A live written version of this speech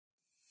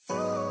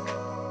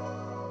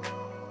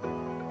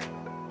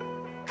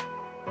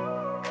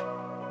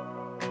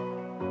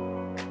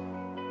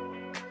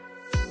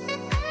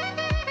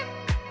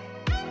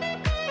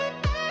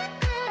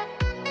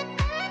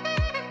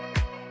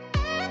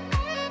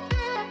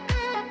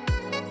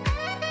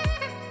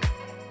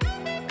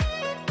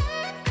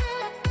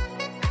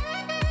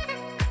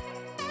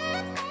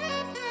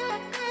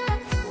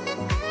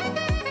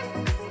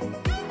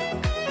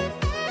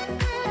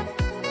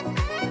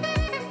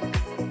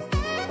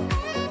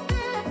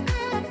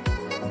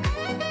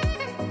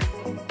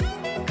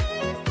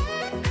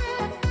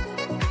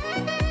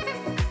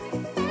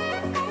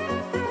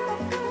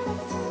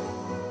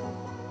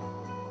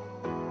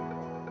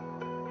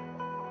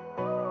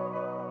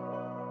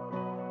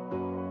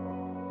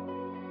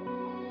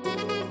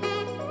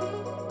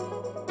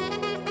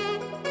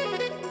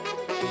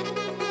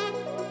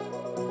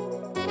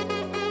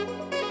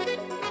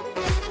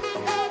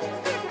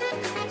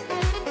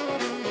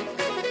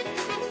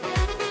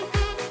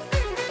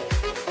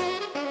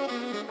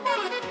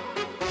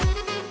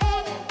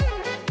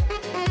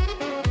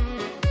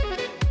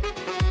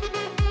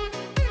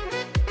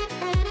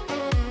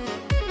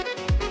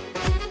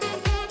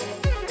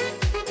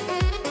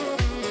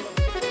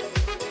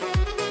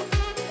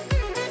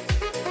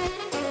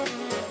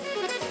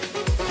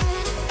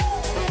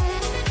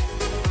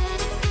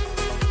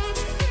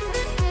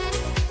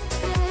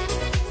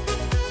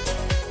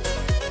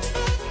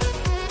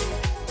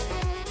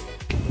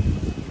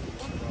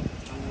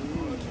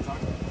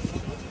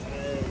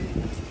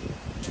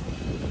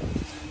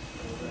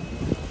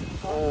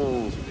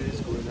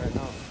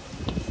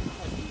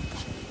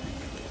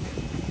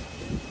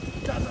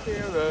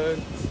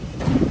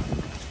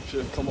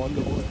have come on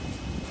the board.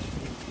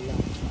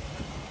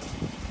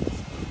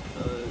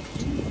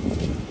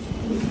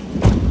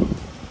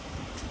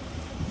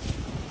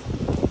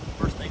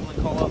 First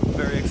England call up,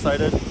 very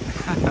excited.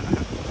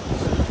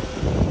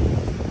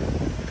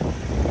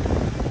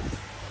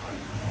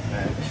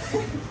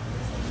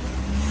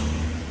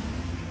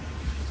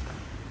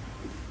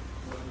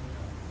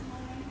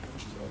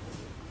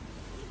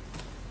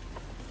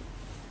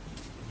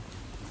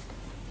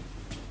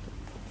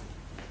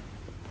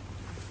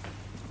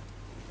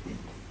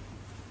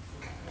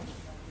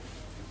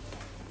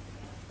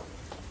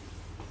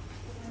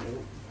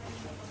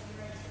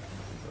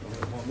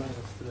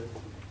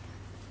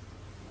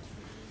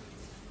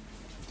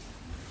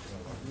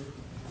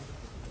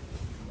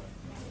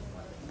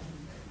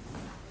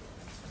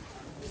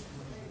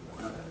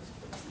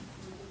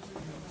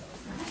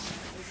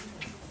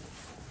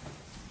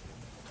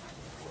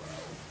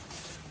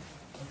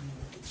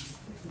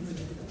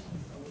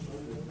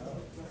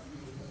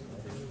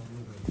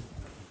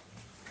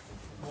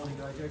 Morning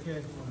guys, you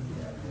okay?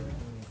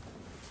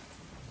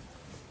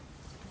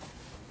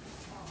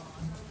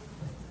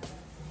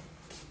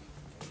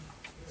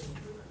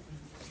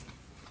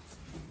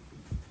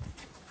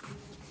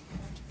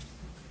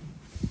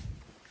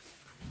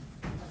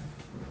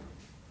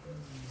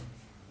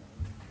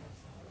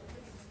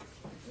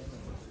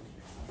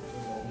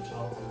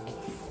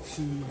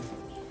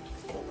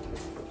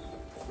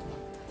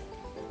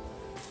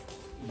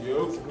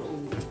 Yo.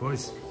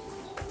 Boys.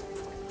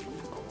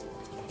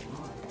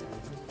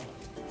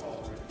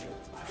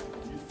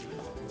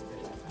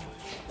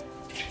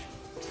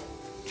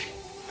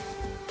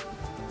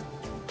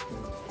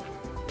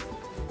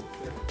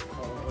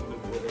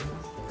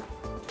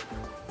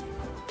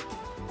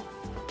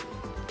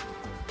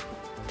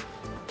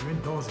 You're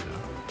indoors now.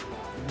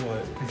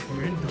 What? If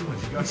you're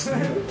indoors, you gotta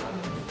sleep.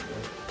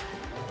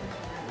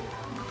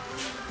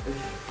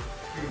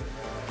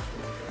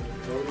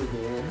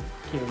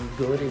 Can't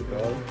go to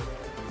bro.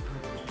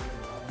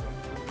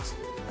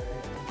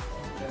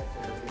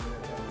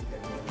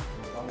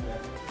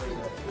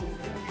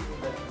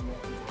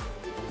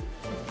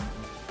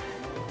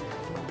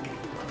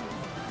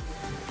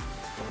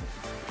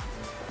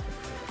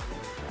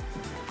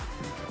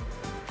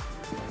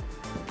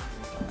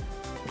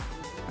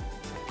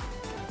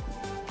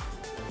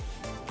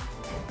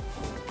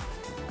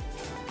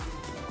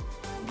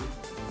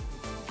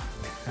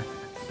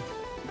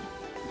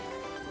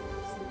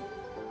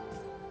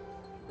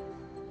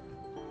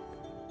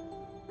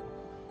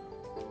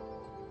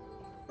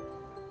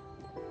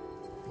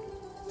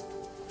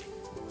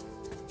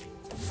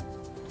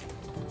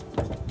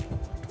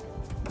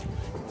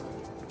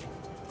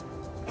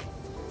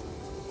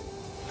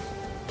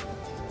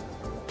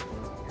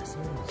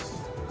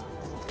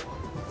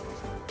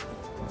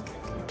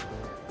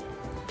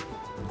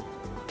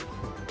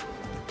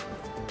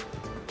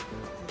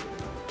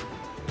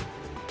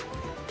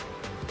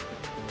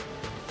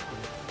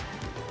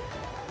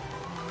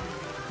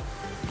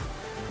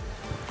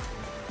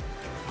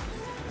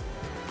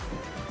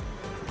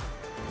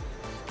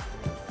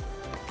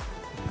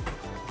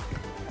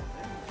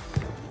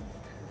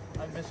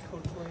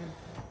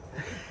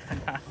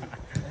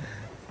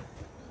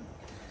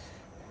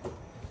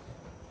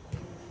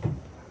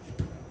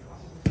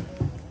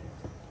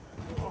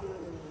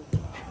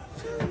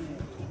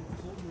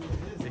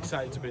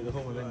 Excited to be the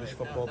home of English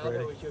football,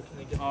 Brady.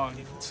 Oh, I'm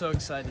so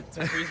excited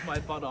to freeze my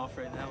butt off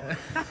right now.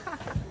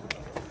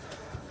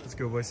 Let's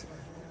go, boys.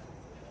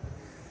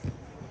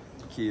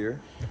 Kier.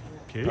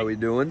 Okay. How we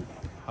doing?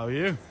 How are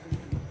you?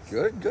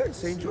 Good, good.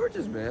 St.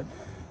 George's, man.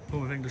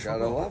 Home of English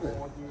Gotta football. love it.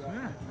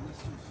 Yeah.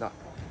 Not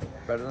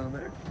better than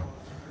America.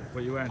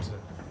 What you wearing today?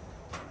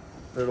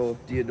 Little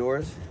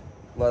Diodorus,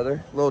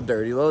 leather. A little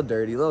dirty, but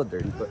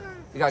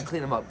you gotta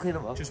clean them up,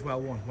 Just well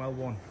worn, well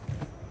worn.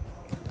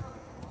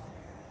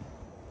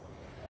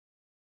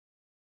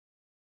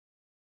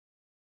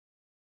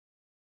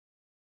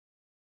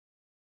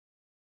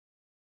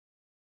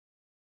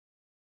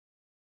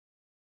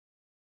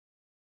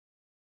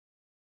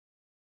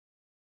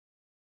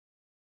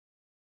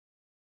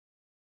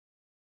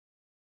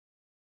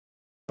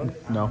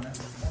 No.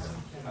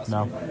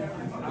 No.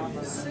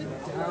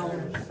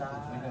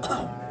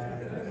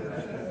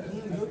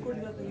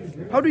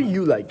 How do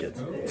you like it?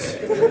 I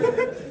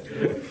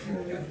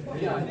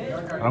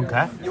don't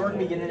care.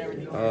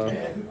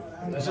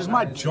 This is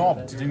my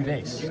job to do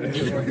this.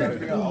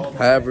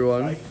 Hi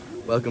everyone,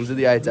 welcome to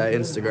the ITI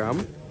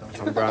Instagram.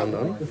 I'm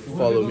Brandon.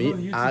 Follow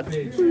me at. I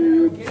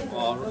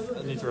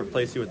need to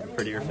replace you with a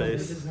prettier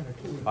face.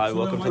 Hi,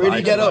 welcome to the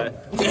Ready, get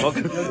up.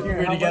 Welcome.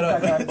 Ready, get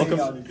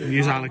up.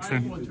 Use Alex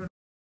then.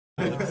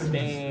 Welcome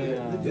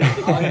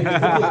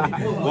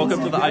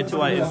to the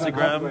I2I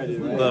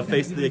Instagram, the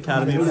face of the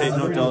Academy of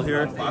Peyton Odell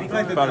here.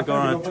 About to go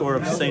on a tour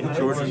of St.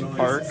 George's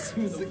Park.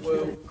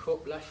 World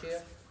Cup last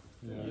year.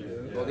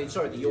 Well, the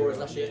Euros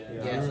last year.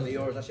 Yeah, so the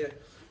Euros last year.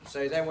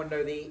 So does anyone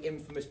know the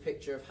infamous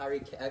picture of Harry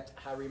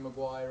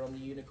Maguire on the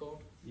unicorn?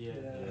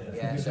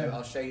 Yeah, so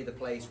I'll show you the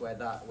place where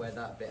that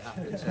bit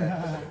happened. So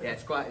yeah,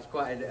 it's quite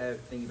a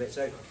thingy bit.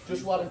 So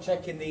just while I'm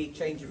checking the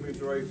changing rooms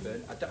are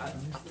open, I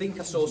think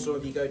I saw some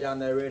of you go down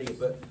there earlier,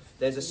 but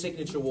there's a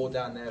signature wall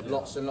down there of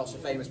lots and lots of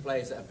famous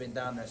players that have been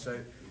down there. So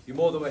you're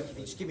more than welcome. If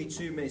you just give me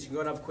 2 minutes, you can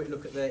go and have a quick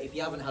look at the. If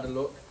you haven't had a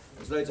look,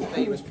 there's loads of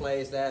famous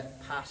players there,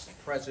 past,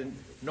 present,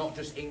 not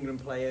just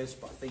England players,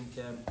 but I think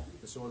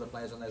there's some other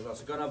players on there as well.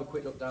 So go and have a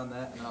quick look down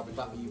there, and I'll be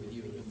back with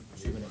you in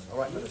 2 minutes. All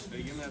right, fellas. Are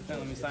you gonna have time?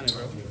 Let me sign it,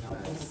 bro.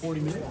 40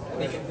 minutes.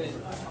 I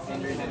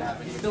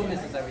think he still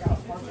misses everything.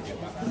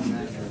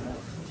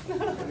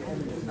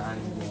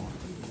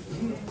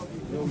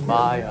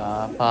 Bye.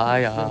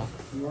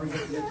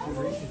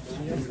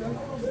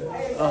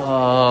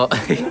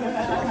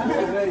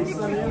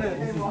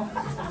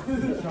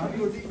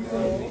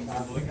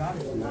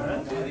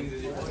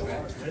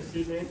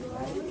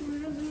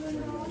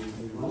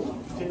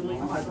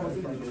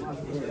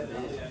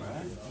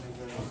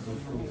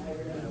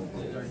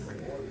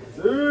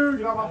 Dude,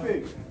 get off my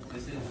pig.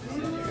 This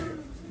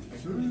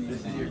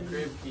is your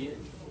crib, kid.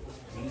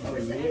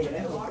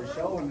 For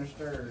showing the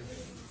stir.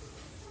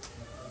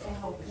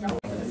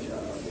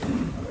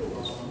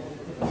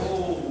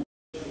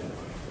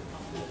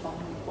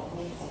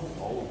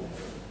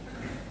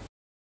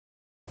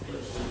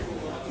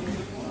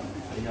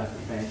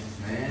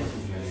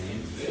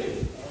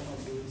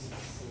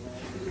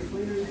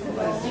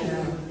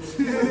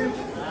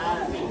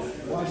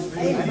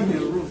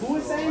 Who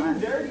is saying you're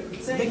dirty?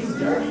 Saying he's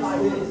dirty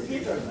like this.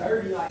 Kids are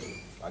dirty like.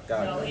 I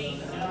got it.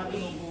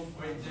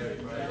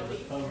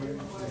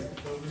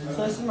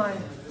 So this is my.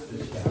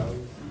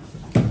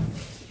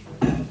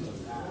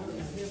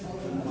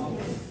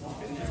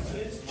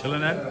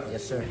 Chilling Ed?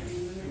 Yes, sir.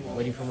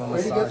 Waiting for my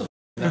massage.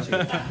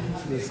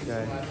 This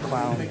guy,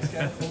 clown.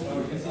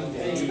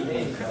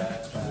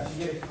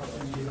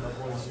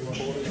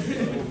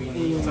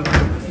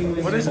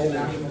 What is it?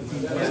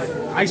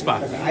 Ice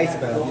bath. Ice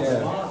bath,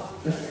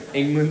 yeah.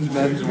 England's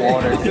men's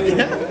water.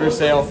 For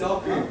sale.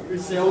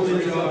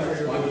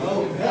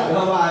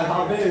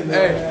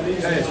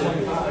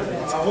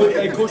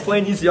 Hey, Coach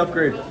Plain needs the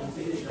upgrade.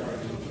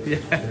 Yeah.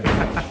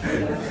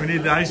 We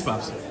need the ice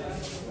baths.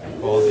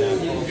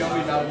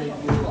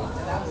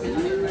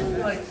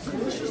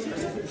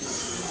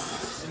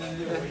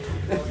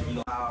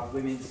 Our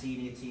women's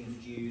senior teams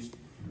would use,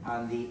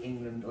 and the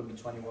England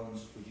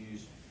under-21s would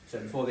use. So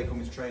before they come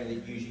into training, they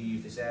usually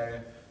use this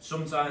area.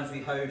 Sometimes we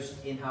host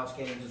in-house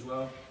games as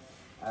well.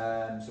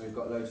 So we've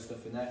got loads of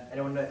stuff in there.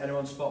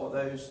 Anyone spot what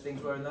those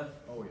things were in there?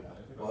 Oh yeah.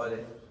 What are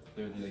they?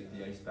 They're like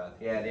the ice bath.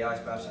 Yeah, the ice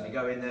baths, and they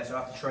go in there. So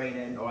after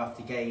training or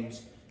after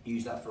games,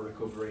 use that for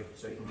recovery,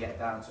 so it can get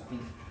down. So I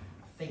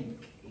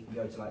think it can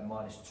go to like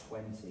 -20 at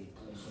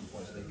some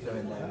point. So they go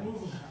in there,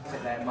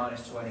 sit there at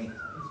 -20.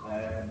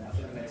 I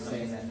think they're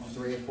staying there for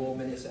 3 or 4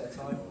 minutes at a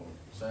time.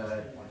 So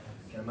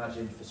you can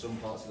imagine for some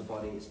parts of the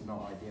body it's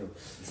not ideal.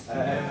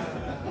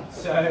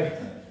 So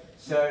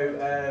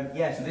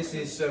this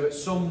is so at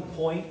some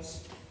point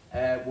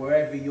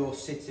wherever you're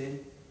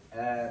sitting.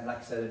 Like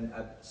I said,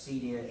 a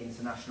senior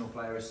international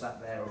player is sat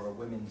there, or a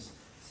women's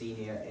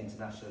senior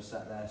international is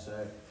sat there.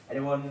 So,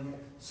 anyone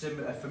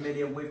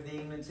familiar with the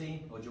England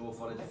team, or do you all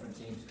follow different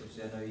teams? Because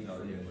I know you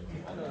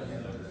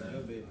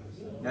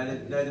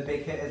know the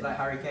big hitters like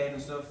Harry Kane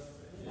and stuff.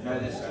 I know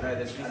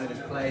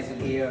there's players in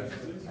here.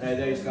 I know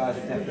those guys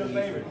are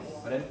definitely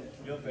used. Pardon?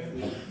 Your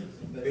favourite?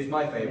 Who's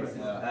my favourite?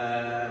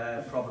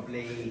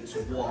 Probably to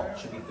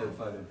watch should be Phil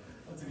Foden.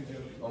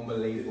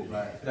 Unbelievable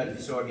player. I don't know if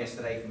you saw him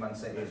yesterday for Man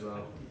City as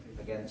well.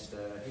 Against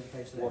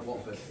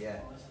Watford, yeah.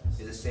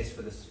 His assist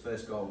for the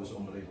first goal was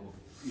unbelievable.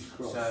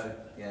 So,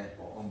 yeah,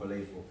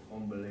 unbelievable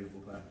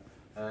player.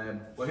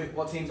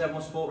 What teams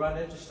everyone support around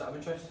here, just out of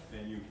interest?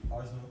 Man, you.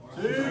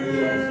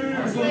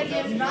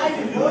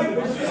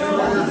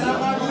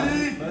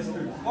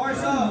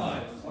 Arsenal!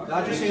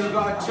 I just see we've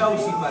got a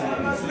Chelsea fan.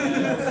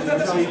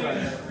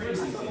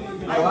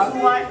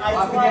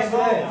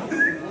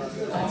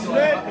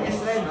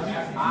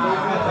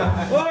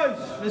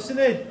 Listen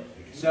in.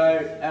 So,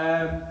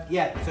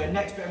 so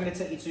next bit I'm going to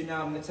take you to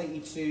now, I'm going to take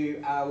you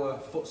to our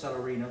futsal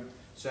arena.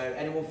 So,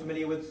 anyone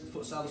familiar with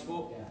futsal, the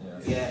sport?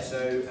 Yeah, so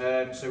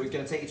we're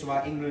going to take you to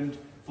our England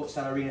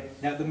futsal arena.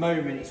 Now, at the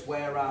moment, it's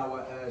where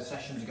our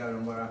sessions are going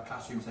on, where our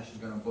classroom sessions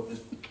are going on, but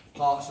there's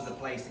parts of the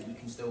place that you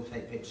can still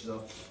take pictures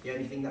of. The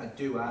only thing that I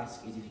do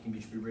ask is if you can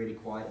just be really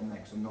quiet in there,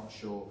 because I'm not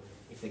sure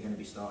if they're going to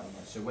be starting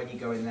there. So when you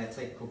go in there,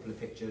 take a couple of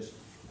pictures,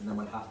 and then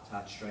we'll have to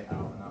head straight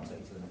out, and I'll take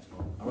you to the next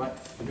one. All right?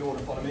 If you want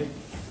to follow me.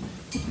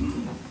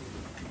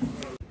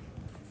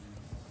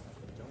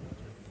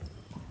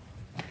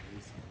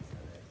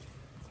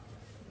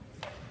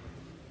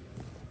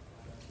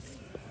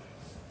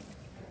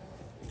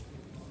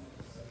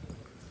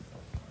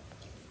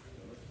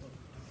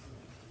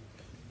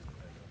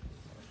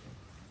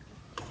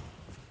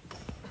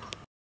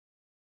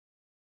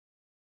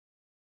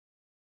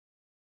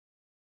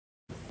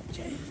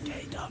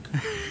 Doug.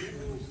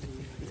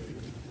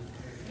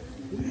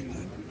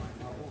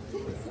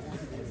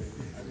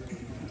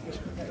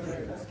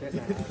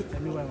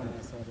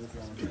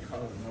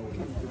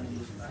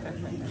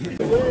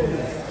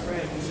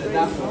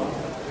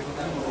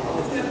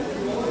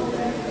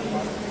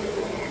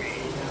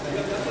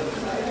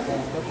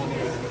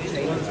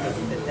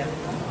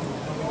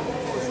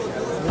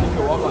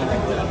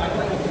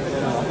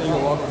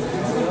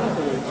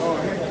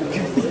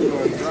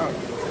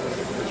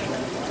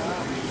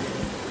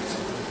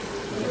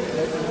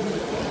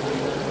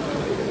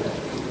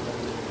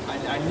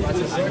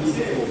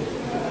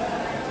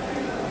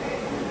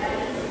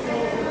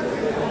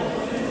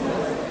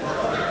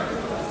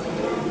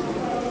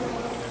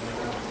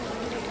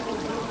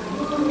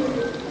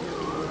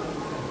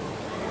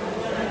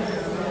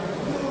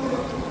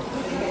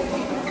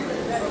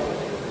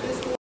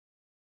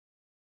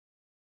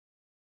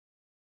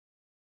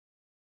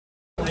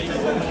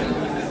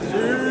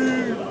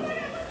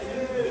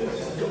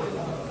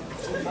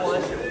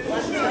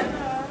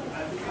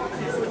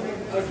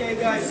 Okay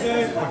guys,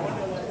 so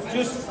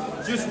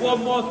just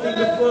one more thing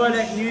before I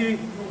let you.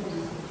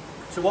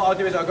 So what I'll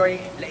do is I'll go and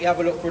let you have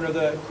a look for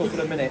another couple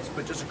of minutes,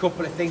 but just a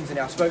couple of things in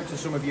it. I spoke to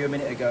some of you a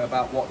minute ago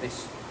about what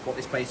this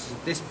place is.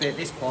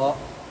 This part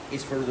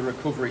is for the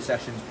recovery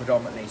sessions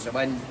predominantly. So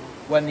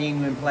when the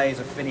England players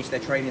have finished their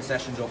training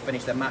sessions or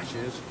finished their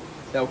matches,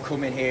 they'll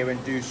come in here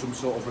and do some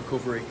sort of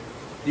recovery.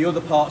 The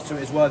other parts to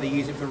it as well, they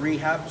use it for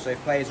rehab. So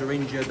if players are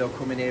injured, they'll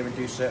come in here and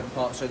do certain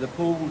parts. So the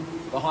pool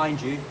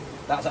behind you,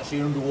 that's actually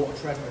an underwater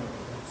treadmill.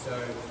 So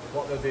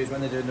what they'll do is when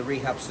they're doing the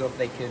rehab stuff,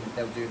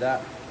 they'll do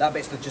that. That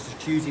bit's just a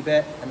cutesy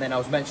bit. And then I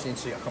was mentioning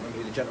to you, I can't remember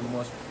who the gentleman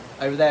was,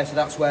 over there. So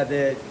that's where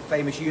the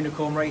famous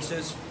unicorn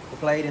races were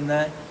played in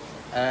there.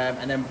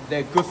 And then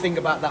the good thing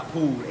about that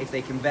pool is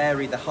they can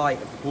vary the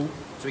height of the pool.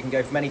 So we can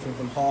go from anything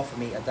from 1/2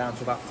 metre down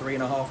to about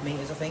 3.5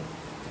 metres, I think,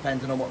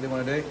 depending on what they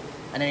want to do.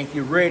 And then if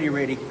you really,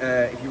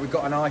 if you've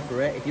got an eye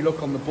for it, if you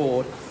look on the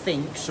board, I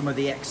think some of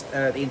the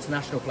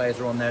international players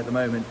are on there at the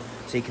moment.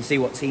 So you can see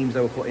what teams they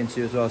were put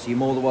into as well. So you're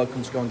more than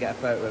welcome to go and get a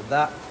photo of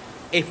that.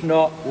 If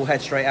not, we'll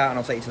head straight out and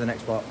I'll take you to the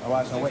next part. All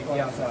right, so I'll wait for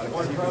you outside.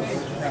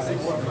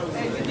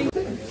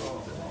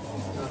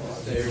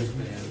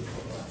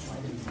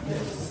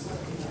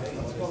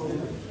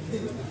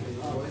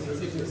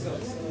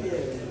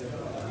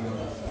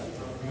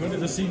 Going to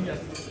the senior.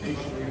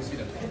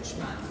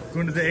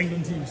 Going to the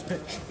England team's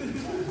pitch.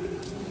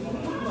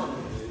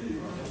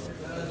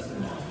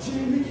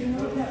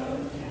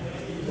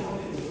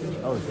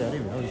 Oh, is that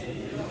even?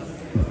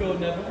 Phil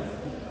Neville.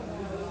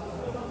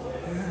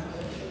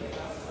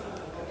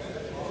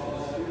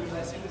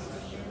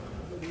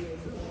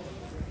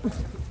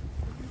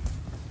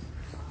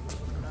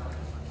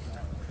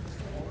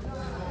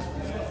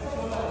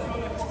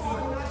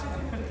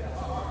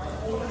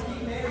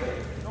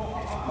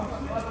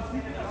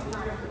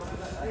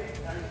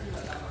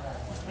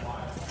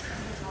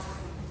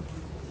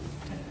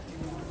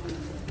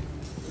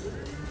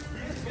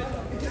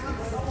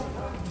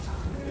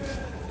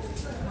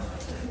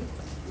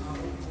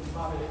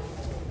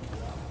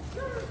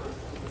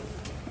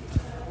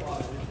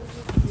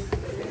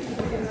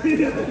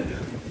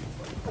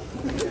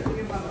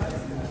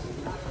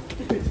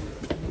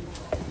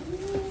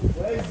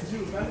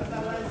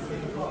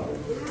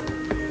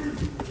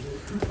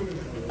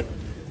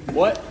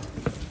 What?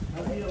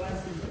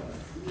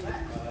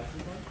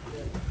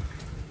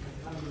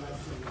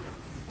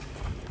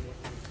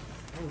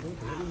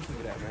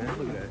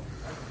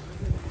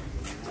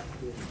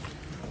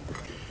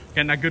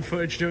 Getting that good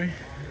footage, do we?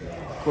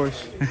 Of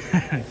course.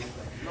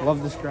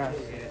 Love this grass.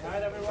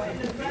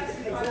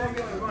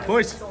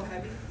 Boys,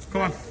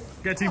 come on,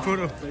 get a team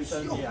photo.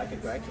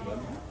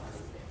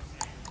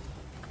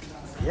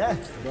 Yeah.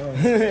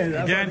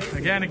 Again.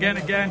 We getting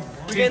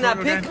that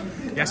pic? Again.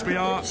 Yes, we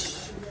are.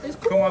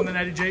 Come on then,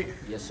 Eddie G.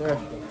 Yes, sir.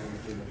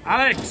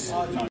 Alex!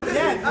 Alright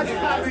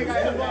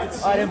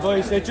then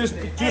boys, so just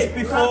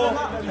before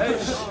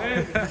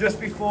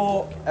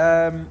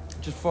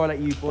I let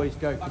you boys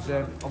go, because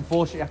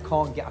unfortunately I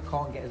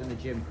can't get us in the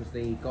gym because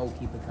the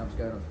goalkeeper camp's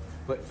going on.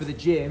 But for the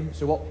gym,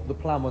 so what the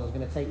plan was, I was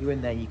going to take you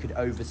in there and you could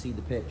oversee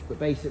the pitch. But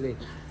basically,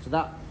 so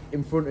that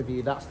in front of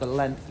you, that's the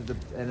length of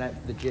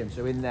the gym.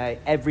 So in there,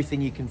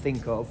 everything you can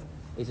think of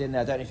is in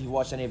there. I don't know if you've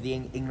watched any of the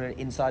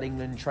Inside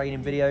England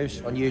training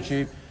videos on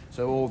YouTube.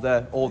 So all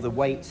the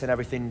weights and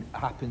everything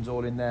happens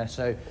all in there.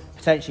 So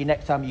potentially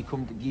next time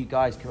you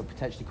guys can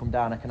potentially come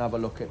down. I can have a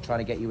look at trying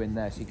to get you in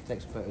there so you can take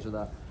some photos of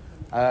that.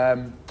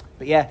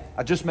 But yeah,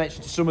 I just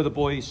mentioned to some of the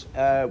boys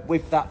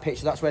with that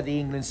pitch. That's where the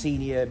England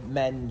senior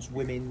men's,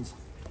 women's,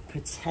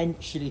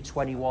 potentially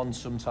 21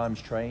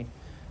 sometimes train.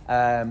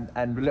 And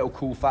a little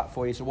cool fact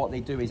for you. So what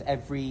they do is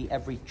every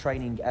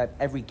training,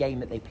 every game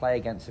that they play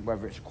against,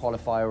 whether it's a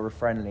qualifier or a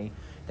friendly,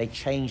 they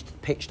change the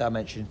pitch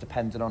dimensions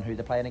depending on who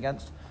they're playing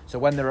against. So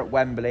when they're at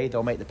Wembley,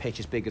 they'll make the pitch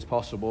as big as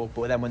possible.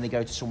 But then when they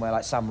go to somewhere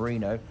like San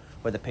Marino,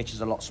 where the pitch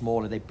is a lot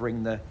smaller, they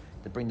bring the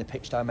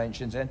pitch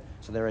dimensions in.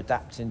 So they're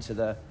adapting to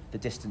the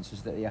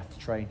distances that you have to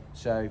train.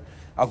 So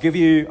I'll give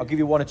you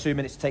 1 or 2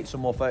 minutes to take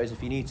some more photos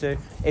if you need to.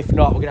 If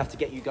not, we're gonna have to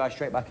get you guys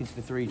straight back into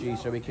the 3G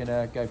so we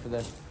can go for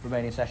the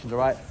remaining sessions. All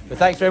right. But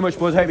thanks very much,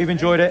 boys. Hope you've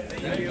enjoyed it.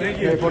 Thank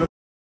you.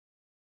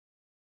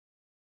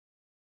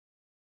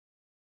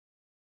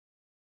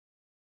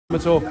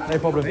 At all, no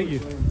problem. Thank you.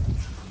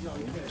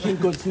 King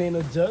God's name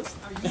is just.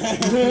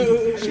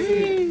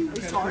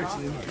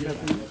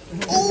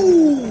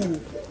 Oh!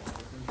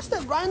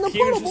 Step right in the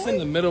Peter's puddle, just boy. in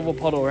the middle of a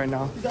puddle right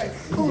now.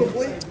 Cool,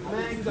 boy.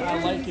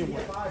 I like it.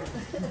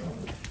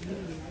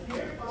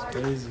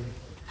 Crazy.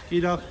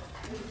 Key dog.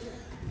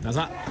 How's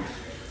that?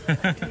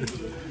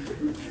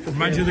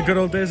 Reminds you of the good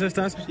old days,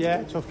 Dad?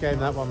 Yeah, tough game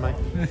that one, mate.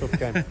 Tough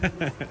game.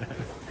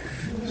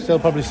 Still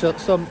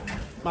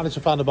managed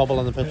to find a bobble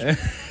on the pitch.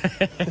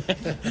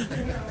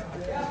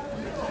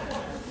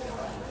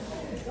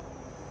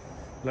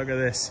 Look at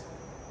this.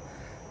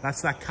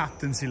 That's that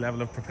captaincy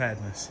level of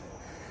preparedness.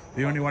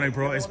 The only one who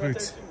brought his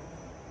boots.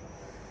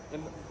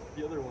 And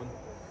the other one.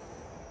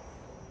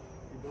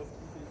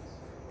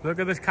 Look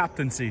at this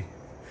captaincy.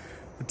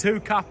 The two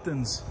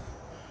captains.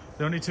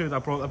 The only two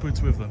that brought their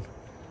boots with them.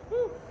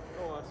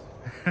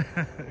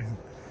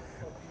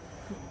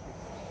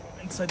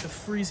 Inside the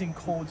freezing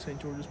cold St.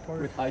 George's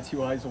Park. With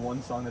I2I's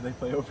one song that they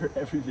play over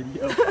every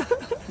video.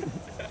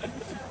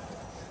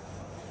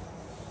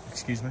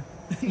 Excuse me?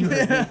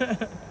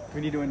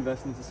 We need to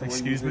invest into some more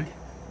Excuse me? music.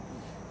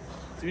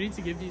 Do we need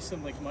to give you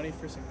some like money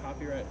for some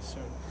copyright,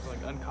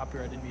 like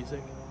uncopyrighted music?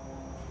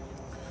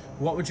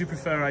 What would you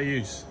prefer I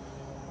use?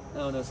 I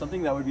don't know,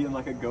 something that would be in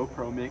like a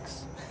GoPro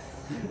mix.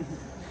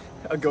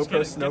 A Just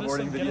GoPro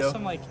snowboarding Get video. us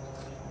some like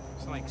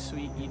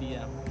sweet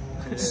EDM.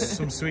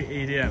 Some sweet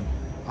EDM.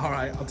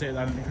 Alright, I'll take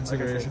that into Like I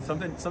consideration.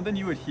 said, something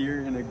you would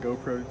hear in a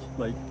GoPro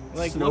Like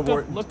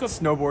snowboard, look up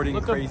snowboarding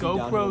look crazy up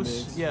downhill GoPro.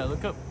 mix. Yeah,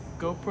 look up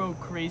GoPro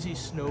crazy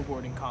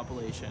snowboarding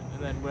compilation,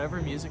 and then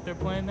whatever music they're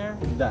playing there,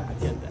 get that.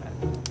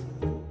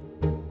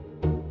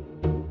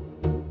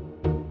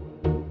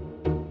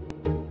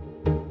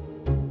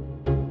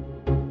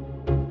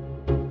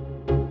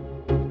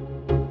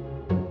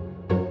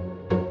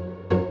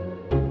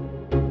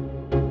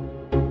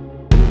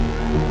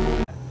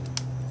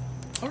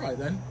 Alright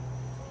then.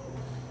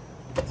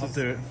 I'll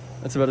do it.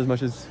 That's about as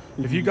much as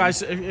If you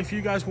guys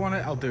want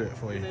it, I'll do it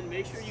for And you. then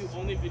make sure you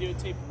only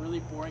videotape really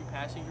boring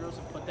passing drills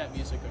and put that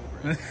music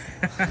over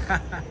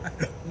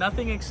it.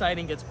 Nothing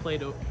exciting gets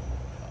played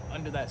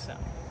under that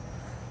sound.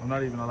 I'm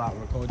not even allowed to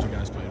record you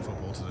guys playing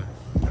football today.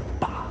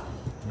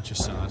 Which is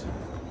sad.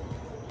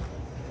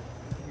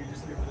 You're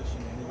just here for the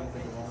shenanigans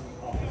that go on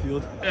off the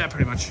field. Yeah,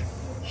 pretty much.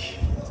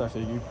 That's I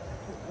figured.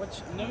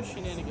 No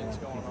shenanigans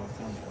going on.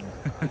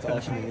 It's all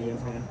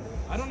shenanigans, man.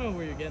 I don't know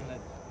where you're getting that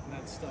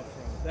stuff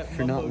from. That If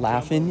you're not mumbo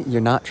laughing, jumbo.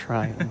 you're not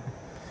trying.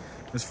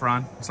 It's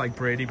Fran. It's like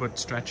Brady, but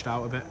stretched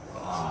out a bit.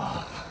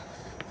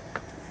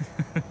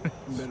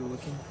 Better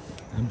looking.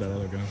 And better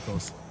looking, of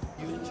course.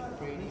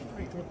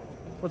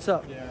 What's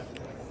up?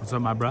 What's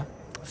up, my bruh?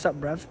 What's up,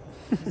 bruv?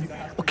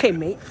 Okay,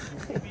 mate.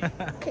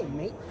 Okay,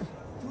 mate.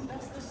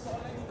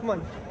 Come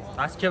on.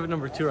 That's Kevin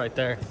number 2 right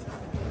there.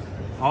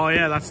 Oh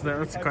yeah, that's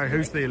quite.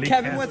 Who's the elite?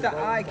 Kevin with the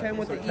I, Kevin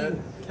with the E.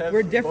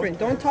 We're different.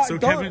 Don't talk. So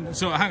don't. Kevin.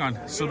 So hang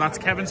on. So that's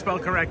Kevin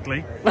spelled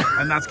correctly,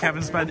 and that's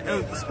Kevin spelled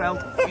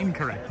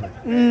incorrectly.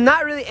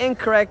 Not really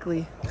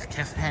incorrectly.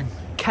 Kevin.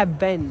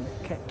 Kevin.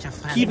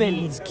 Kevin.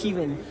 It's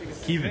Kevin.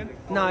 Kevin.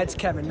 No, it's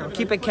Kevin. No,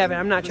 keep it Kevin.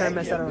 I'm not trying to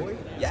mess that up.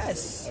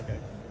 Yes. Okay.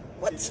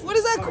 What is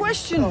that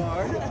question?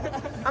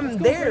 I'm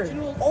there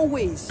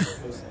always.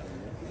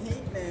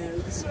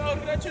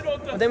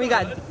 But then we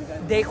got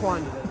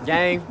Daquan.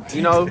 Gang,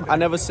 you know, I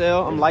never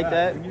sell. I'm like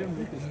that.